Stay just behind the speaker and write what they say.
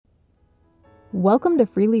Welcome to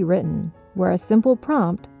Freely Written, where a simple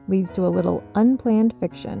prompt leads to a little unplanned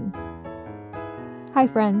fiction. Hi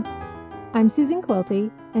friends, I'm Susan Quilty,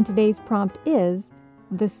 and today's prompt is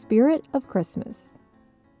The Spirit of Christmas.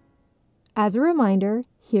 As a reminder,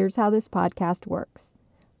 here's how this podcast works.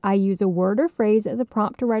 I use a word or phrase as a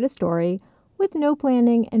prompt to write a story with no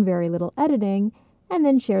planning and very little editing, and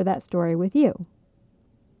then share that story with you.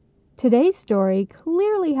 Today's story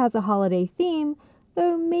clearly has a holiday theme,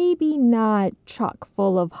 though maybe not chock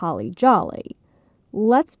full of holly jolly.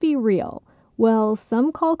 Let's be real. While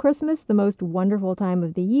some call Christmas the most wonderful time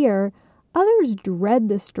of the year, others dread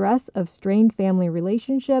the stress of strained family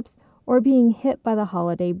relationships or being hit by the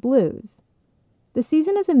holiday blues. The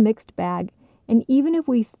season is a mixed bag, and even if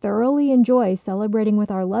we thoroughly enjoy celebrating with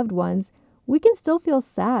our loved ones, we can still feel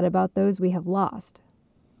sad about those we have lost.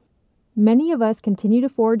 Many of us continue to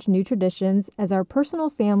forge new traditions as our personal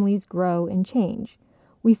families grow and change.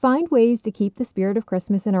 We find ways to keep the spirit of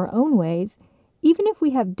Christmas in our own ways, even if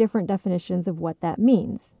we have different definitions of what that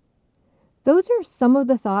means. Those are some of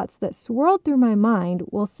the thoughts that swirled through my mind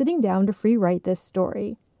while sitting down to free write this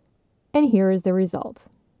story. And here is the result.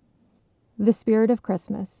 The Spirit of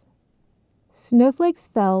Christmas. Snowflakes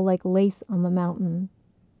fell like lace on the mountain.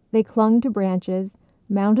 They clung to branches,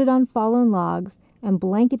 mounted on fallen logs, and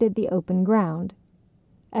blanketed the open ground.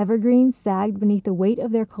 Evergreens sagged beneath the weight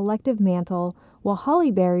of their collective mantle, while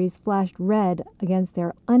holly berries flashed red against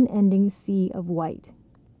their unending sea of white.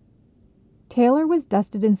 Taylor was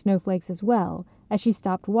dusted in snowflakes as well, as she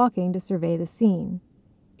stopped walking to survey the scene.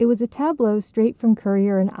 It was a tableau straight from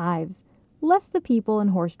Currier and Ives, less the people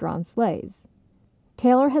and horse-drawn sleighs.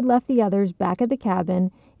 Taylor had left the others back at the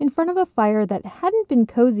cabin in front of a fire that hadn't been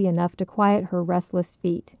cozy enough to quiet her restless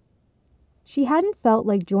feet. She hadn't felt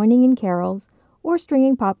like joining in carols or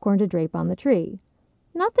stringing popcorn to drape on the tree.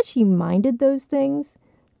 Not that she minded those things.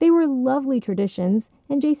 They were lovely traditions,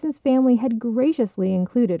 and Jason's family had graciously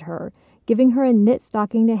included her, giving her a knit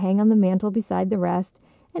stocking to hang on the mantel beside the rest,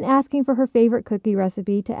 and asking for her favorite cookie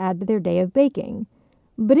recipe to add to their day of baking.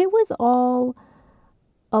 But it was all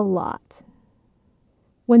a lot.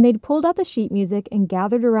 When they'd pulled out the sheet music and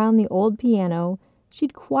gathered around the old piano,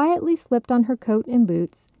 she'd quietly slipped on her coat and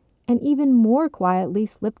boots, and even more quietly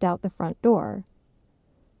slipped out the front door.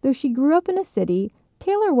 Though she grew up in a city,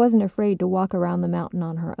 Taylor wasn't afraid to walk around the mountain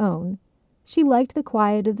on her own. She liked the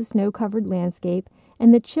quiet of the snow-covered landscape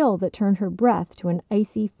and the chill that turned her breath to an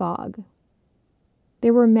icy fog.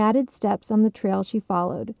 There were matted steps on the trail she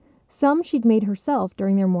followed. Some she'd made herself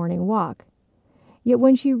during their morning walk. Yet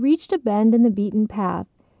when she reached a bend in the beaten path,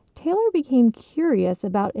 Taylor became curious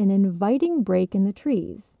about an inviting break in the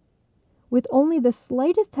trees. With only the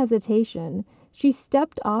slightest hesitation, she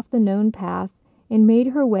stepped off the known path and made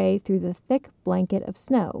her way through the thick blanket of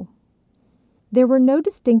snow. There were no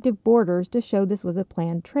distinctive borders to show this was a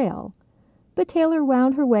planned trail, but Taylor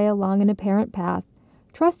wound her way along an apparent path,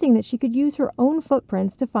 trusting that she could use her own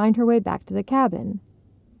footprints to find her way back to the cabin.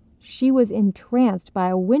 She was entranced by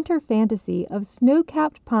a winter fantasy of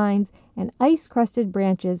snow-capped pines and ice-crusted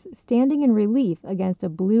branches standing in relief against a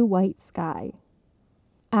blue-white sky.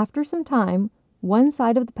 After some time, one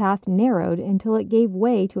side of the path narrowed until it gave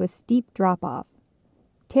way to a steep drop-off.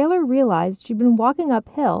 Taylor realized she'd been walking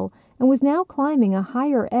uphill and was now climbing a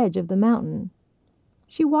higher edge of the mountain.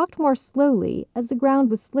 She walked more slowly as the ground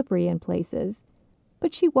was slippery in places,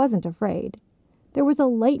 but she wasn't afraid. There was a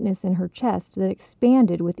lightness in her chest that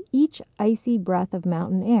expanded with each icy breath of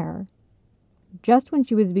mountain air. Just when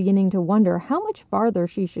she was beginning to wonder how much farther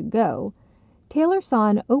she should go, Taylor saw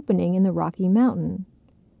an opening in the rocky mountain.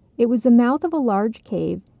 It was the mouth of a large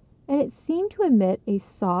cave, and it seemed to emit a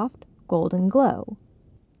soft, golden glow.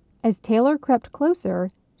 As Taylor crept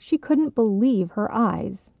closer, she couldn't believe her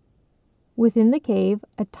eyes. Within the cave,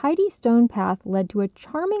 a tidy stone path led to a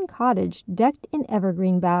charming cottage decked in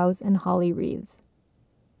evergreen boughs and holly wreaths.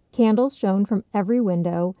 Candles shone from every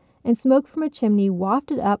window, and smoke from a chimney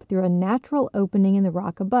wafted up through a natural opening in the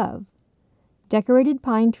rock above. Decorated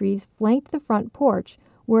pine trees flanked the front porch,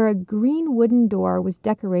 where a green wooden door was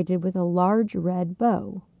decorated with a large red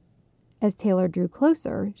bow. As Taylor drew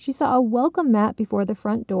closer, she saw a welcome mat before the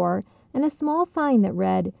front door and a small sign that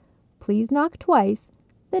read, "Please knock twice,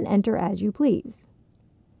 then enter as you please."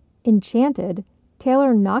 Enchanted,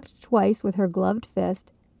 Taylor knocked twice with her gloved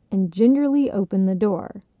fist and gingerly opened the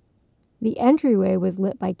door. The entryway was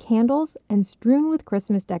lit by candles and strewn with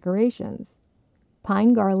Christmas decorations.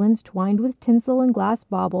 Pine garlands twined with tinsel and glass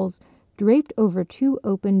baubles draped over two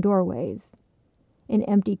open doorways. An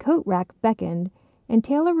empty coat rack beckoned, and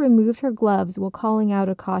Taylor removed her gloves while calling out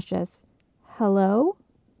a cautious, "Hello?"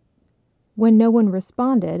 When no one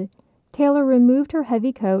responded, Taylor removed her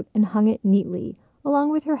heavy coat and hung it neatly,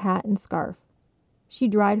 along with her hat and scarf. She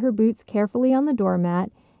dried her boots carefully on the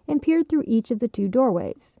doormat and peered through each of the 2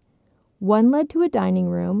 doorways. One led to a dining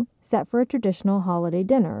room, set for a traditional holiday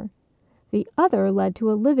dinner. The other led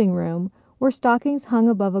to a living room, where stockings hung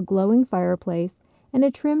above a glowing fireplace and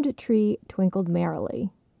a trimmed tree twinkled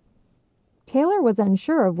merrily. Taylor was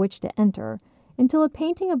unsure of which to enter, until a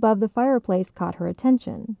painting above the fireplace caught her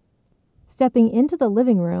attention. Stepping into the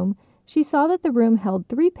living room, she saw that the room held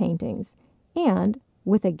 3 paintings, and,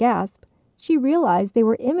 with a gasp, she realized they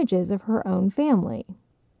were images of her own family.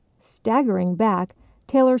 Staggering back,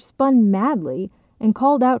 Taylor spun madly and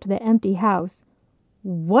called out to the empty house,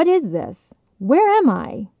 "What is this? Where am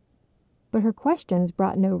I?" But her questions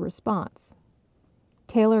brought no response.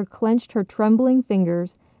 Taylor clenched her trembling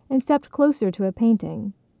fingers and stepped closer to a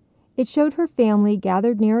painting. It showed her family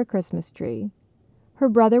gathered near a Christmas tree. Her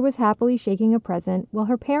brother was happily shaking a present while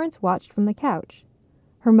her parents watched from the couch.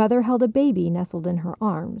 Her mother held a baby nestled in her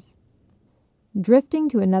arms. Drifting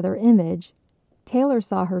to another image, Taylor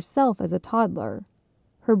saw herself as a toddler.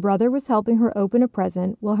 Her brother was helping her open a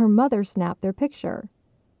present while her mother snapped their picture.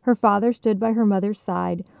 Her father stood by her mother's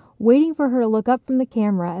side, waiting for her to look up from the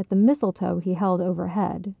camera at the mistletoe he held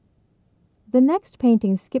overhead. The next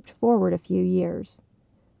painting skipped forward a few years.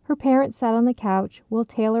 Her parents sat on the couch while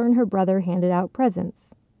Taylor and her brother handed out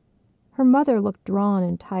presents. Her mother looked drawn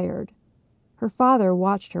and tired. Her father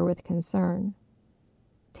watched her with concern.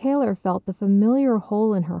 Taylor felt the familiar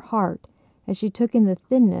hole in her heart as she took in the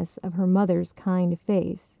thinness of her mother's kind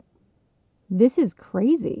face. "This is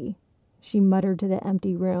crazy," she muttered to the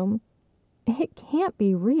empty room. "It can't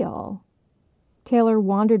be real." Taylor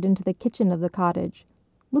wandered into the kitchen of the cottage,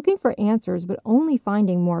 looking for answers but only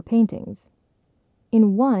finding more paintings.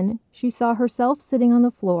 In one, she saw herself sitting on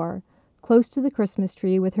the floor, close to the Christmas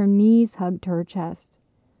tree with her knees hugged to her chest.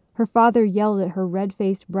 Her father yelled at her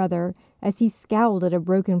red-faced brother as he scowled at a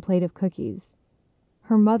broken plate of cookies.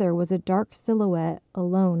 Her mother was a dark silhouette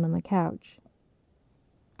alone on the couch.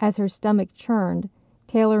 As her stomach churned,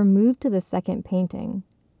 Taylor moved to the second painting.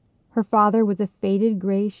 Her father was a faded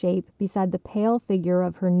gray shape beside the pale figure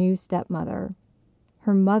of her new stepmother.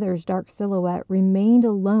 Her mother's dark silhouette remained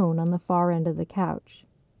alone on the far end of the couch.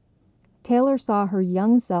 Taylor saw her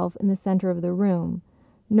young self in the center of the room,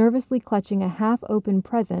 nervously clutching a half-open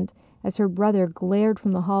present as her brother glared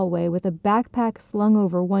from the hallway with a backpack slung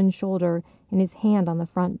over one shoulder and his hand on the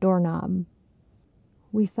front doorknob.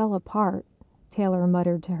 "We fell apart," Taylor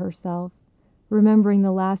muttered to herself, remembering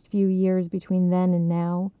the last few years between then and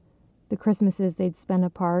now, the Christmases they'd spent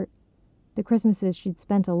apart, the Christmases she'd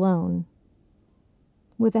spent alone.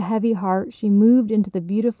 With a heavy heart, she moved into the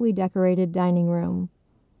beautifully decorated dining room.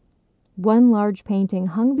 One large painting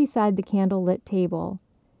hung beside the candle-lit table.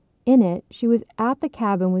 In it, she was at the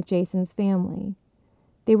cabin with Jason's family.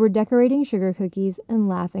 They were decorating sugar cookies and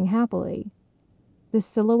laughing happily. The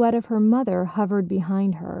silhouette of her mother hovered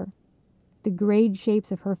behind her. The grayed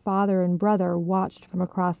shapes of her father and brother watched from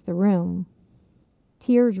across the room.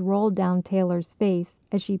 Tears rolled down Taylor's face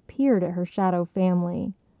as she peered at her shadow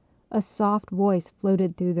family. A soft voice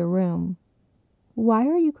floated through the room. "Why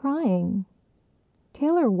are you crying?"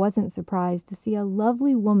 Taylor wasn't surprised to see a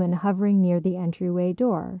lovely woman hovering near the entryway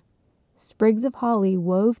door. Sprigs of holly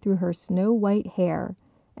wove through her snow-white hair,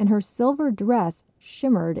 and her silver dress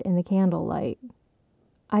shimmered in the candlelight.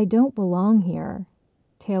 "I don't belong here,"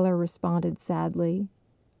 Taylor responded sadly.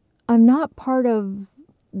 "I'm not part of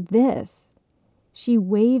this." She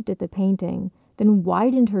waved at the painting, then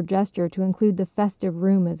widened her gesture to include the festive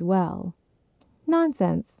room as well.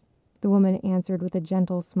 "Nonsense," the woman answered with a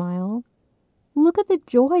gentle smile. "Look at the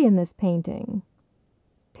joy in this painting."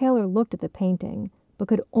 Taylor looked at the painting, but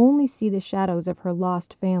could only see the shadows of her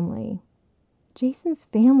lost family. "Jason's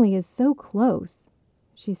family is so close,"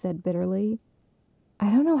 she said bitterly. "I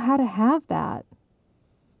don't know how to have that."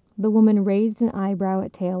 The woman raised an eyebrow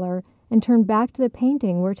at Taylor and turned back to the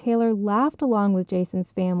painting where Taylor laughed along with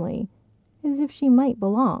Jason's family, as if she might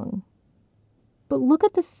belong. "But look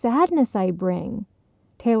at the sadness I bring."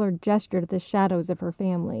 Taylor gestured at the shadows of her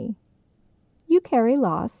family. "You carry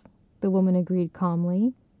loss," the woman agreed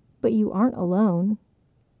calmly, "but you aren't alone."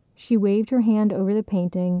 She waved her hand over the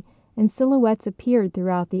painting, and silhouettes appeared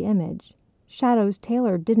throughout the image, shadows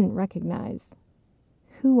Taylor didn't recognize.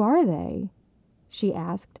 "Who are they?" she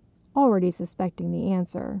asked, already suspecting the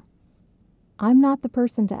answer. "I'm not the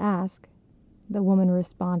person to ask," the woman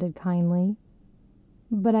responded kindly,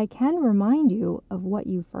 "but I can remind you of what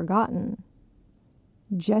you've forgotten."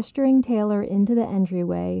 Gesturing Taylor into the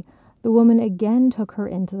entryway, the woman again took her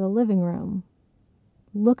into the living room.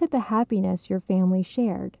 "Look at the happiness your family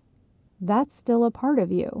shared. That's still a part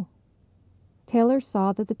of you." Taylor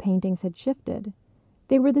saw that the paintings had shifted.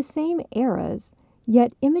 They were the same eras,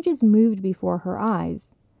 yet images moved before her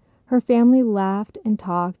eyes. Her family laughed and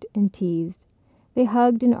talked and teased. They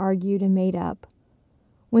hugged and argued and made up.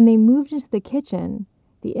 When they moved into the kitchen,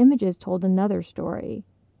 the images told another story.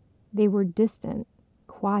 They were distant,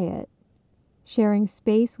 quiet, sharing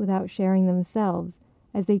space without sharing themselves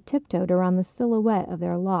as they tiptoed around the silhouette of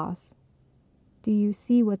their loss. "Do you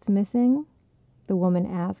see what's missing?" the woman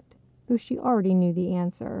asked, though she already knew the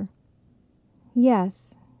answer.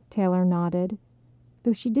 "Yes," Taylor nodded,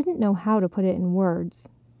 though she didn't know how to put it in words.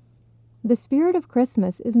 The spirit of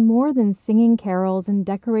Christmas is more than singing carols and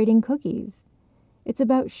decorating cookies. It's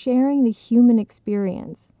about sharing the human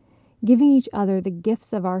experience, giving each other the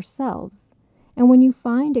gifts of ourselves. And when you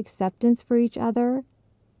find acceptance for each other,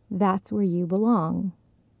 that's where you belong.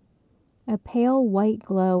 A pale white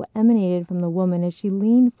glow emanated from the woman as she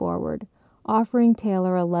leaned forward, offering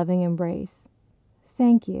Taylor a loving embrace.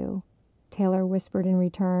 "Thank you," Taylor whispered in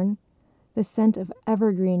return, the scent of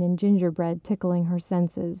evergreen and gingerbread tickling her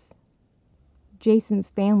senses. Jason's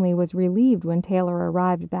family was relieved when Taylor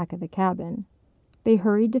arrived back at the cabin. They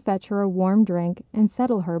hurried to fetch her a warm drink and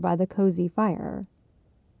settle her by the cozy fire.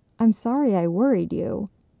 "I'm sorry I worried you,"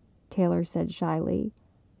 Taylor said shyly.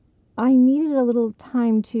 "I needed a little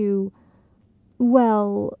time to...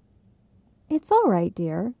 well..." "It's all right,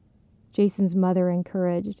 dear," Jason's mother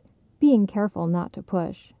encouraged, being careful not to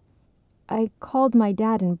push. "I called my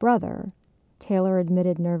dad and brother," Taylor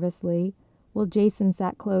admitted nervously, while Jason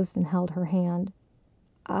sat close and held her hand.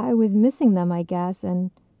 "I was missing them, I guess,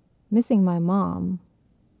 and missing my mom."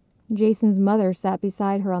 Jason's mother sat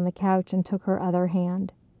beside her on the couch and took her other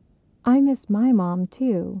hand. "I miss my mom,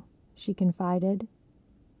 too," she confided.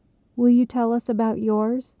 "Will you tell us about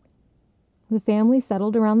yours?" The family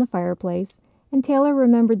settled around the fireplace, and Taylor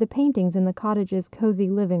remembered the paintings in the cottage's cozy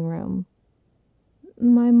living room.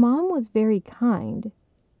 "My mom was very kind,"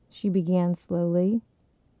 she began slowly.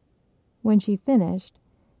 When she finished,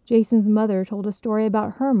 Jason's mother told a story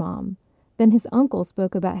about her mom, then his uncle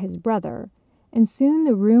spoke about his brother, and soon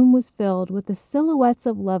the room was filled with the silhouettes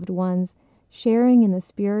of loved ones sharing in the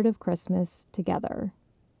spirit of Christmas together.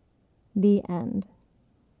 The end.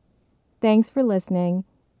 Thanks for listening,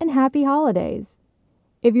 and happy holidays!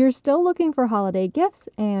 If you're still looking for holiday gifts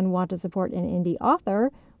and want to support an indie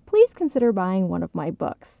author, please consider buying one of my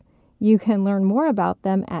books. You can learn more about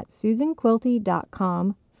them at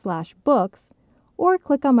susanquilty.com/books or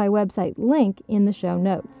click on my website link in the show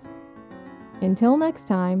notes. Until next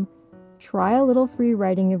time, try a little free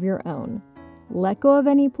writing of your own. Let go of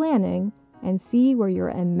any planning and see where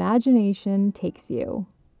your imagination takes you.